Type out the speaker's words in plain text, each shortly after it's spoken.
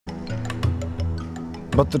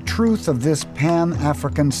But the truth of this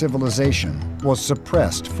Pan-African civilization was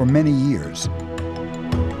suppressed for many years.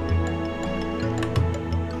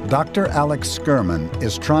 Dr. Alex Skurman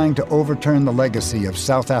is trying to overturn the legacy of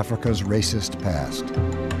South Africa's racist past.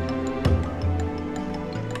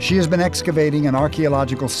 She has been excavating an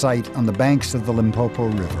archaeological site on the banks of the Limpopo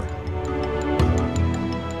River.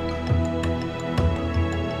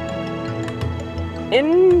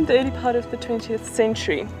 In the early part of the 20th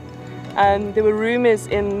century, there were rumors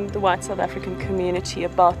in the white South African community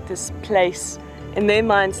about this place, in their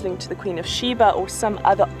minds linked to the Queen of Sheba or some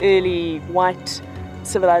other early white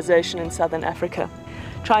civilization in southern Africa,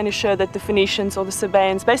 trying to show that the Phoenicians or the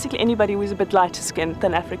Sabaeans, basically anybody who was a bit lighter skinned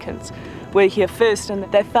than Africans, were here first, and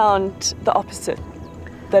they found the opposite,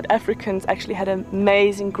 that Africans actually had an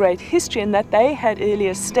amazing, great history, and that they had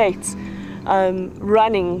earlier states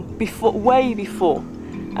running way before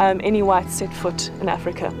any whites set foot in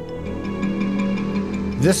Africa.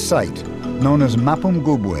 This site, known as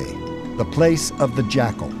Mapungubwe, the place of the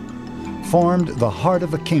jackal, formed the heart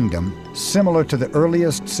of a kingdom similar to the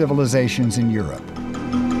earliest civilizations in Europe.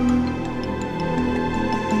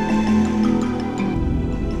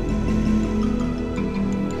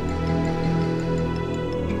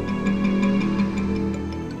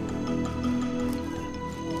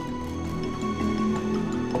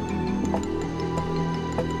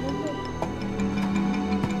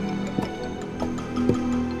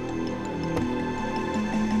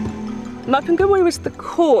 Mapungubwe was the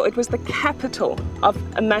core, it was the capital of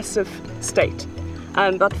a massive state.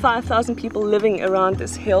 About 5,000 people living around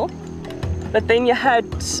this hill. But then you had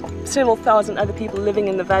several thousand other people living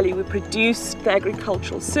in the valley who produced the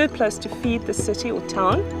agricultural surplus to feed the city or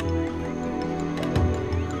town.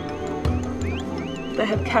 They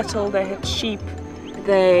had cattle, they had sheep,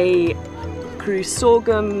 they grew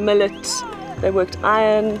sorghum, millet, they worked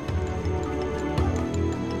iron.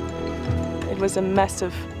 It was a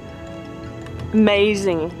massive,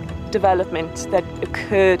 amazing development that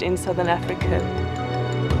occurred in southern Africa.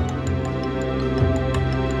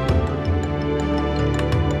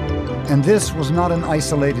 And this was not an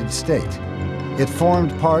isolated state. It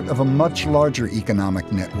formed part of a much larger economic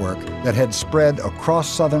network that had spread across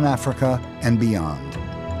southern Africa and beyond.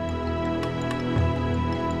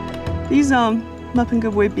 These are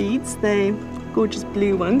Mapungubwe beads. They're gorgeous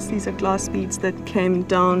blue ones. These are glass beads that came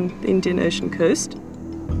down the Indian Ocean coast.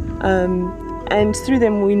 And through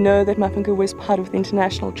them we know that Mapungubwe is part of the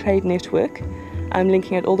international trade network,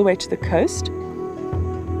 linking it all the way to the coast.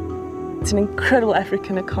 It's an incredible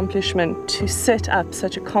African accomplishment to set up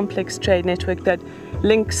such a complex trade network that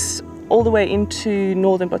links all the way into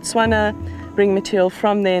northern Botswana, bringing material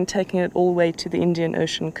from there and taking it all the way to the Indian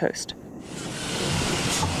Ocean coast.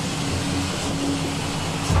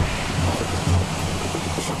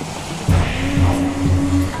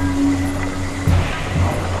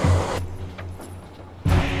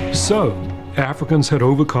 So, Africans had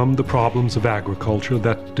overcome the problems of agriculture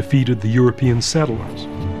that defeated the European settlers.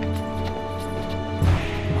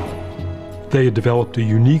 They had developed a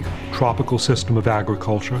unique tropical system of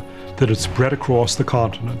agriculture that had spread across the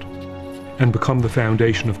continent and become the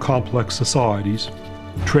foundation of complex societies,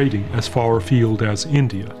 trading as far afield as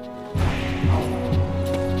India.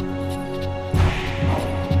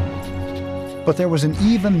 But there was an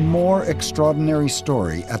even more extraordinary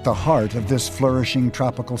story at the heart of this flourishing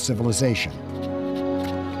tropical civilization.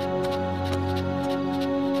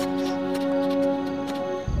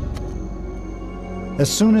 As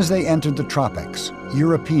soon as they entered the tropics,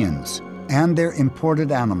 Europeans and their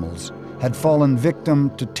imported animals had fallen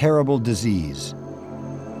victim to terrible disease.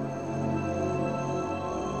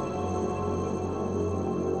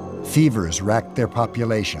 Fevers racked their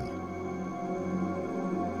population.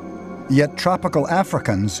 Yet tropical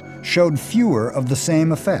Africans showed fewer of the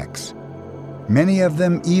same effects. Many of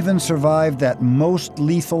them even survived that most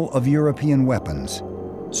lethal of European weapons,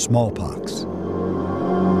 smallpox.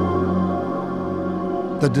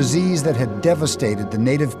 The disease that had devastated the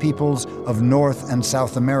native peoples of North and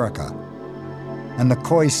South America and the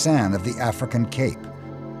Khoisan of the African Cape.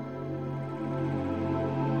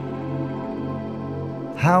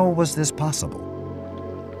 How was this possible?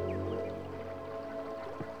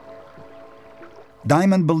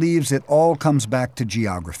 Diamond believes it all comes back to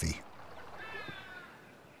geography.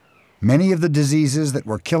 Many of the diseases that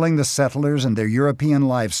were killing the settlers and their European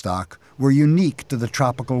livestock were unique to the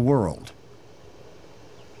tropical world.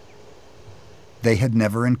 They had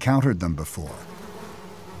never encountered them before.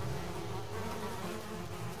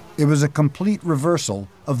 It was a complete reversal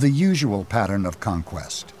of the usual pattern of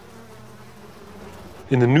conquest.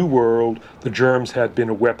 In the New World, the germs had been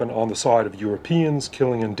a weapon on the side of Europeans,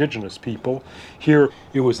 killing indigenous people. Here,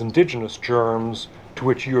 it was indigenous germs to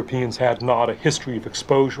which Europeans had not a history of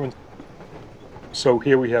exposure. So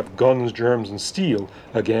here we have guns, germs, and steel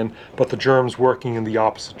again, but the germs working in the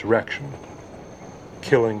opposite direction,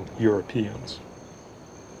 killing Europeans.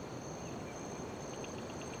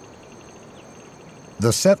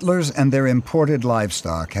 The settlers and their imported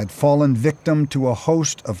livestock had fallen victim to a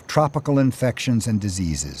host of tropical infections and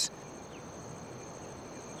diseases.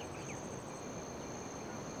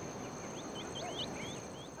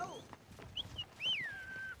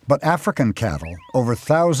 But African cattle, over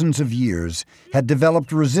thousands of years, had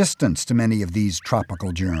developed resistance to many of these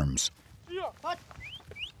tropical germs.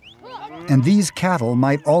 And these cattle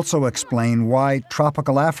might also explain why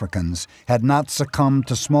tropical Africans had not succumbed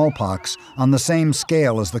to smallpox on the same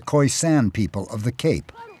scale as the Khoisan people of the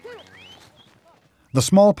Cape. The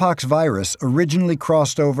smallpox virus originally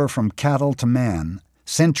crossed over from cattle to man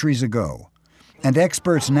centuries ago, and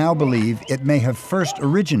experts now believe it may have first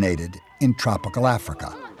originated in tropical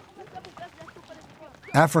Africa.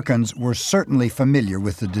 Africans were certainly familiar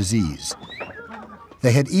with the disease.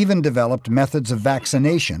 They had even developed methods of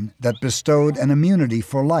vaccination that bestowed an immunity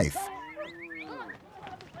for life.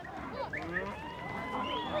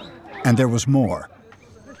 And there was more.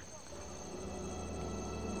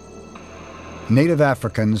 Native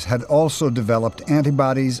Africans had also developed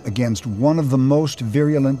antibodies against one of the most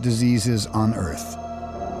virulent diseases on Earth: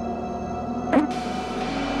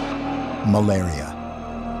 malaria.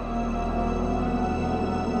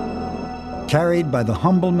 Carried by the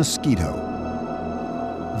humble mosquito,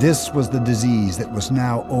 this was the disease that was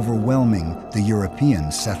now overwhelming the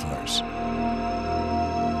European settlers.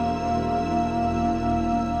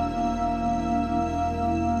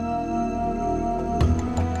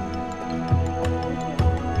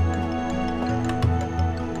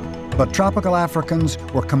 But tropical Africans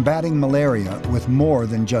were combating malaria with more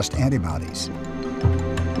than just antibodies.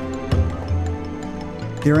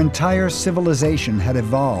 Their entire civilization had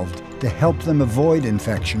evolved to help them avoid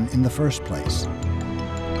infection in the first place.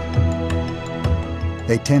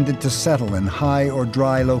 They tended to settle in high or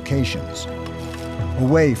dry locations,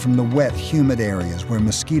 away from the wet, humid areas where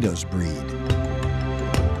mosquitoes breed.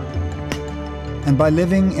 And by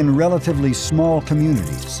living in relatively small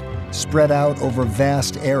communities, spread out over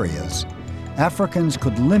vast areas, Africans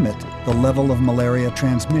could limit the level of malaria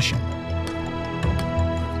transmission.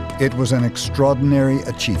 It was an extraordinary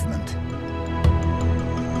achievement.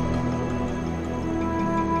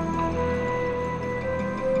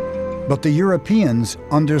 But the Europeans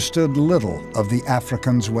understood little of the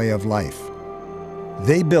Africans' way of life.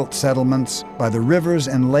 They built settlements by the rivers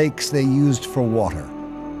and lakes they used for water,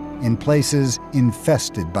 in places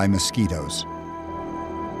infested by mosquitoes.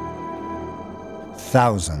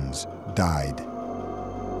 Thousands died.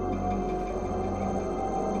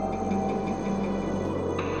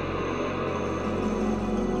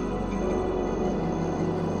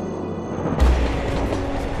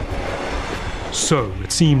 So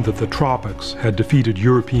it seemed that the tropics had defeated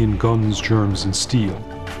European guns, germs, and steel,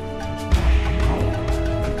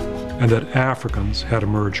 and that Africans had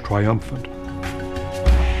emerged triumphant.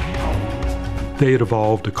 They had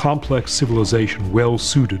evolved a complex civilization well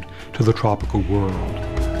suited to the tropical world.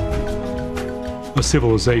 A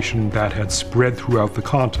civilization that had spread throughout the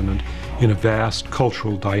continent in a vast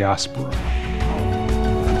cultural diaspora.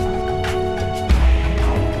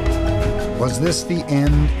 Was this the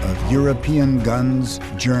end of European guns,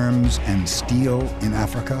 germs, and steel in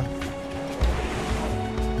Africa?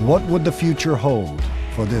 What would the future hold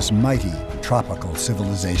for this mighty tropical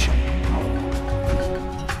civilization?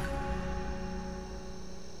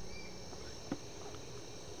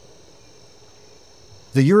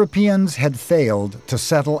 The Europeans had failed to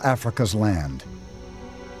settle Africa's land.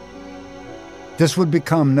 This would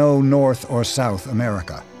become no North or South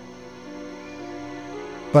America.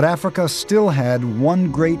 But Africa still had one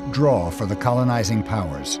great draw for the colonizing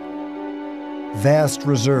powers: vast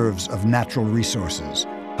reserves of natural resources,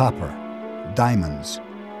 copper, diamonds,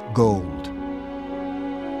 gold.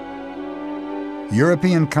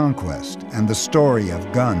 European conquest and the story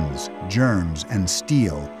of guns, germs, and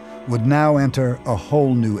steel would now enter a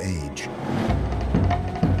whole new age.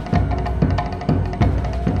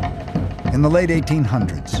 In the late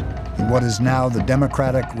 1800s, in what is now the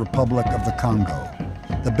Democratic Republic of the Congo,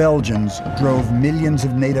 the Belgians drove millions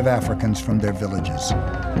of native Africans from their villages,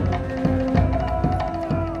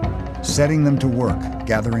 setting them to work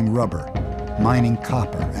gathering rubber, mining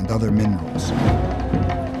copper and other minerals.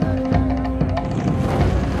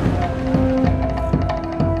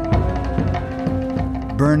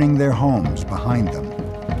 Burning their homes behind them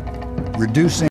reducing